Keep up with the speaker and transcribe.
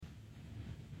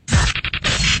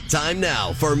Time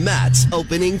now for Matt's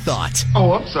opening thought.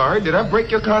 Oh, I'm sorry. Did I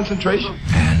break your concentration?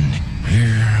 And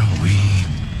here we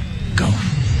go.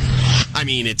 I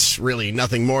mean, it's really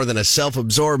nothing more than a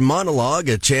self-absorbed monologue,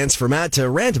 a chance for Matt to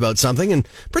rant about something and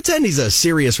pretend he's a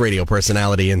serious radio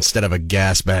personality instead of a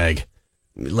gas bag.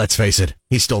 Let's face it,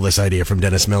 he stole this idea from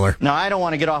Dennis Miller. Now, I don't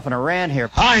want to get off on a rant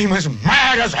here. I'm as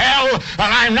mad as hell, and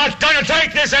I'm not going to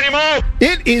take this anymore.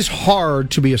 It is hard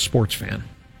to be a sports fan.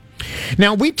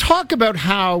 Now, we talk about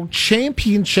how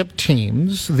championship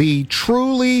teams, the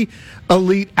truly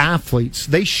elite athletes,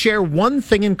 they share one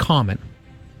thing in common.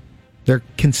 They're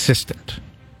consistent.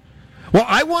 Well,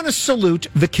 I want to salute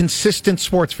the consistent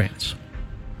sports fans.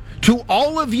 To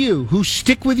all of you who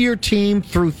stick with your team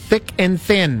through thick and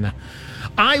thin.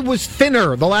 I was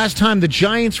thinner the last time the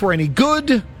Giants were any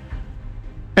good.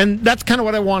 And that's kind of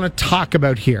what I want to talk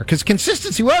about here. Because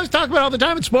consistency, we always talk about all the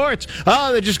time in sports.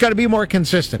 Oh, they just got to be more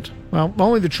consistent. Well,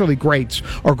 only the truly greats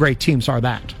or great teams are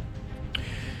that.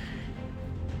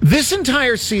 This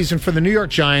entire season for the New York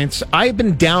Giants, I've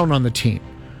been down on the team.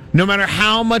 No matter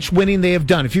how much winning they have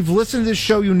done. If you've listened to this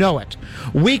show, you know it.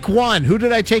 Week 1, who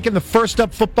did I take in the first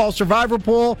up football survivor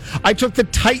pool? I took the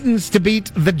Titans to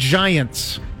beat the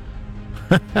Giants.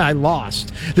 I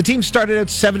lost. The team started out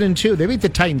 7-2. They beat the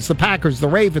Titans, the Packers, the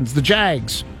Ravens, the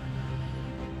Jags.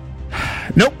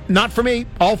 Nope, not for me.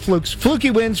 All flukes. Fluky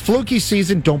wins, fluky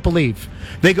season, don't believe.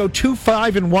 They go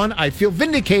 2-5-1. I feel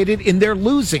vindicated in their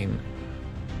losing.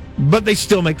 But they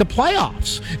still make the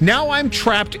playoffs. Now I'm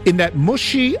trapped in that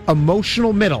mushy,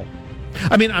 emotional middle.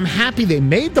 I mean, I'm happy they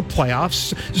made the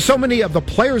playoffs. So many of the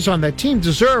players on that team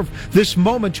deserve this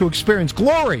moment to experience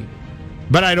glory.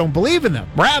 But I don't believe in them.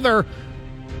 Rather,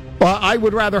 I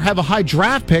would rather have a high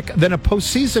draft pick than a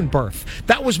postseason berth.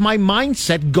 That was my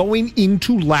mindset going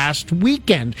into last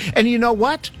weekend. And you know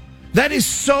what? That is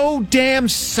so damn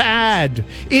sad.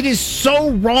 It is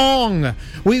so wrong.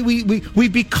 We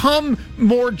become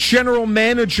more general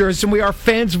managers than we are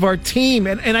fans of our team.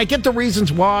 And I get the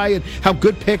reasons why and how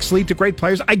good picks lead to great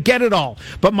players. I get it all.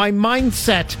 But my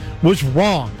mindset was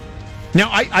wrong. Now,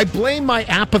 I blame my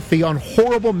apathy on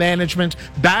horrible management,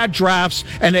 bad drafts,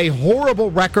 and a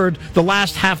horrible record the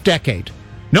last half decade.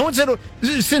 No one said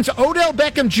since Odell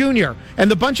Beckham Jr. and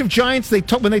the bunch of Giants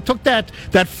when they took that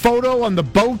photo on the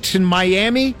boat in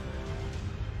Miami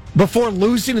before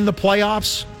losing in the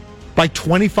playoffs by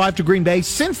 25 to Green Bay.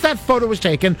 Since that photo was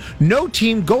taken, no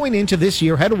team going into this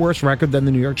year had a worse record than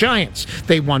the New York Giants.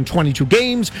 They won 22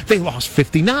 games. They lost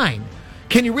 59.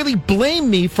 Can you really blame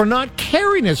me for not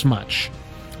caring as much?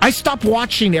 I stopped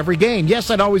watching every game. Yes,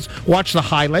 I'd always watch the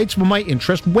highlights, but my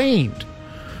interest waned.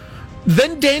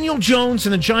 Then Daniel Jones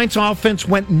and the Giants offense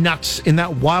went nuts in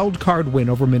that wild card win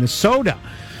over Minnesota.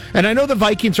 And I know the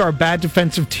Vikings are a bad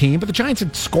defensive team, but the Giants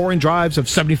had scoring drives of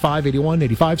 75, 81,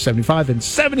 85, 75, and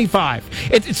 75.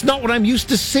 It's not what I'm used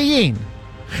to seeing.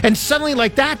 And suddenly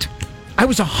like that, I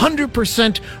was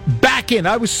 100% back in.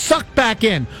 I was sucked back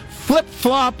in.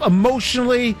 Flip-flop,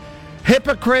 emotionally,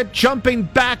 hypocrite, jumping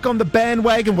back on the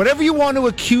bandwagon. Whatever you want to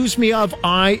accuse me of,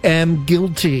 I am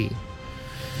guilty.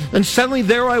 And suddenly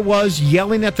there I was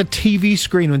yelling at the TV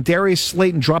screen when Darius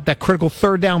Slayton dropped that critical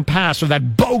third down pass or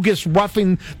that bogus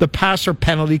roughing the passer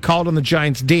penalty called on the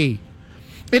Giants D.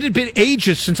 It had been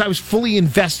ages since I was fully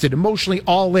invested, emotionally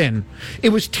all in. It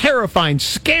was terrifying,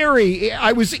 scary.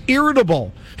 I was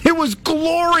irritable. It was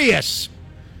glorious.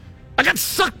 I got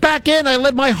sucked back in. I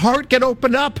let my heart get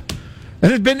opened up. And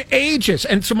it had been ages.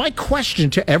 And so my question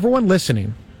to everyone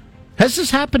listening, has this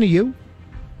happened to you?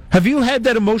 Have you had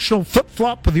that emotional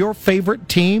flip-flop with your favorite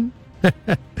team?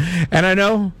 And I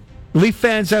know, Leaf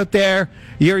fans out there,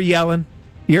 you're yelling,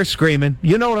 you're screaming.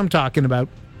 You know what I'm talking about.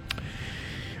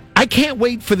 I can't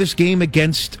wait for this game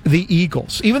against the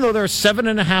Eagles, even though they're a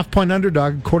 7.5-point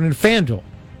underdog according to FanDuel.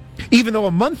 Even though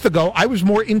a month ago, I was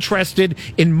more interested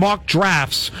in mock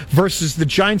drafts versus the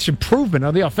Giants' improvement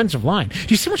on the offensive line. Do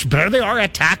you see how much better they are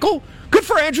at tackle? Good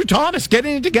for Andrew Thomas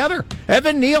getting it together.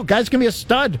 Evan Neal, guy's going to be a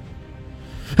stud.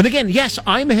 And again, yes,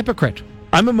 I'm a hypocrite.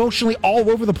 I'm emotionally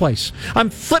all over the place. I'm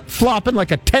flip-flopping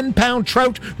like a 10-pound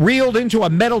trout reeled into a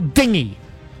metal dinghy.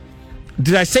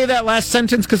 Did I say that last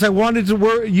sentence because I wanted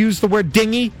to use the word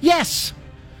dinghy? Yes.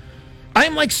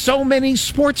 I'm like so many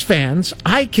sports fans,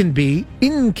 I can be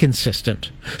inconsistent.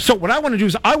 So what I want to do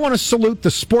is I want to salute the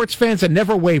sports fans that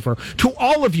never waver. To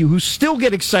all of you who still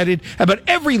get excited about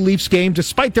every Leafs game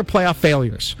despite their playoff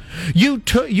failures. You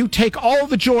take all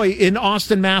the joy in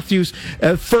Austin Matthews'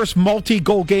 first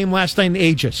multi-goal game last night in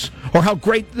ages. Or how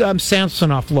great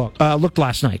Samsonov looked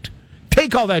last night.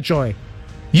 Take all that joy.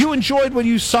 You enjoyed what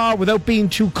you saw without being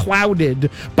too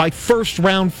clouded by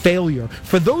first-round failure.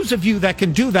 For those of you that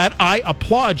can do that, I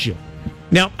applaud you.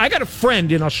 Now, I got a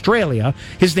friend in Australia.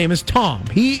 His name is Tom.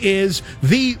 He is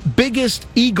the biggest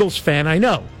Eagles fan I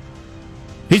know.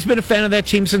 He's been a fan of that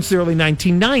team since the early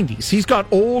 1990s. He's got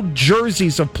old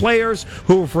jerseys of players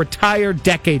who have retired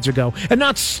decades ago. And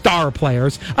not star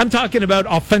players. I'm talking about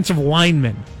offensive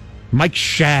linemen. Mike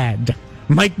Shadd,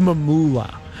 Mike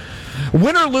Mamula.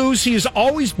 Win or lose, he has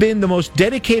always been the most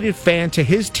dedicated fan to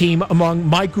his team among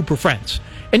my group of friends.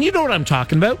 And you know what I'm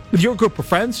talking about. With your group of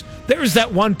friends, there's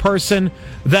that one person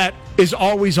that is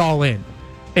always all in.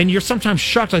 And you're sometimes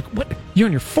shocked, like, what? You're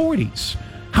in your 40s.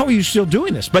 How are you still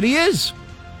doing this? But he is.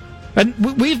 And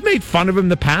we've made fun of him in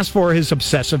the past for his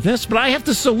obsessiveness, but I have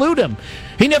to salute him.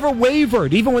 He never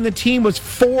wavered, even when the team was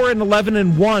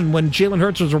 4-11-1 when Jalen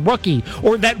Hurts was a rookie,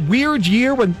 or that weird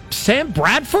year when Sam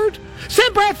Bradford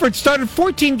started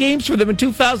 14 games for them in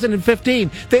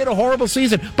 2015. They had a horrible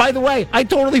season. By the way, I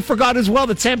totally forgot as well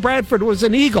that Sam Bradford was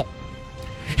an Eagle.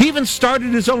 He even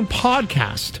started his own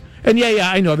podcast. And yeah,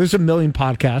 I know, there's a million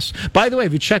podcasts. By the way,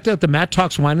 have you checked out the Matt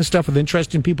Talks Wine and Stuff with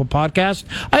Interesting People podcast?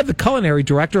 I have the culinary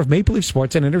director of Maple Leaf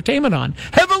Sports and Entertainment on.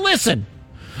 Have a listen.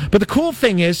 But the cool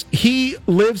thing is, he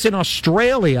lives in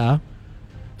Australia,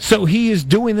 so he is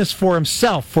doing this for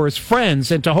himself, for his friends,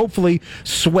 and to hopefully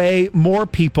sway more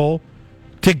people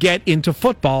to get into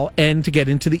football and to get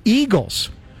into the Eagles.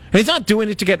 And he's not doing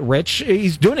it to get rich.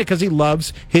 He's doing it because he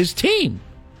loves his team.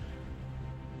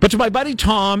 But to my buddy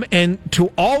Tom and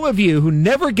to all of you who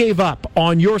never gave up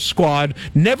on your squad,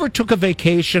 never took a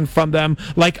vacation from them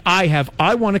like I have,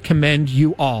 I want to commend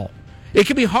you all. It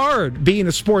can be hard being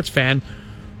a sports fan.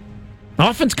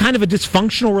 Often it's kind of a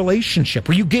dysfunctional relationship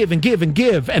where you give and give and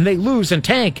give, and they lose and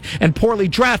tank and poorly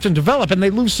draft and develop, and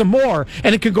they lose some more.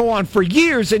 And it can go on for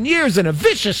years and years in a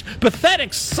vicious,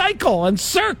 pathetic cycle and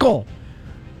circle.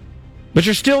 But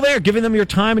you're still there, giving them your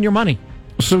time and your money.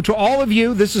 So to all of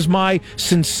you, this is my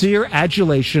sincere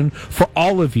adulation for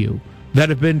all of you that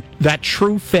have been that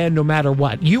true fan no matter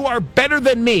what. You are better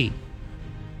than me.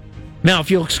 Now,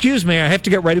 if you'll excuse me, I have to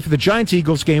get ready for the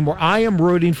Giants-Eagles game where I am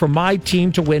rooting for my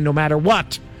team to win no matter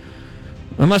what.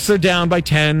 Unless they're down by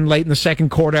 10 late in the second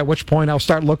quarter, at which point I'll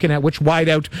start looking at which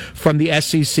wideout from the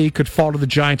SEC could fall to the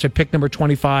Giants at pick number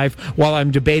 25 while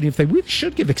I'm debating if they really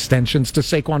should give extensions to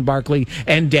Saquon Barkley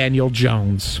and Daniel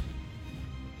Jones.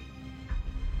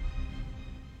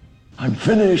 I'm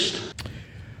finished.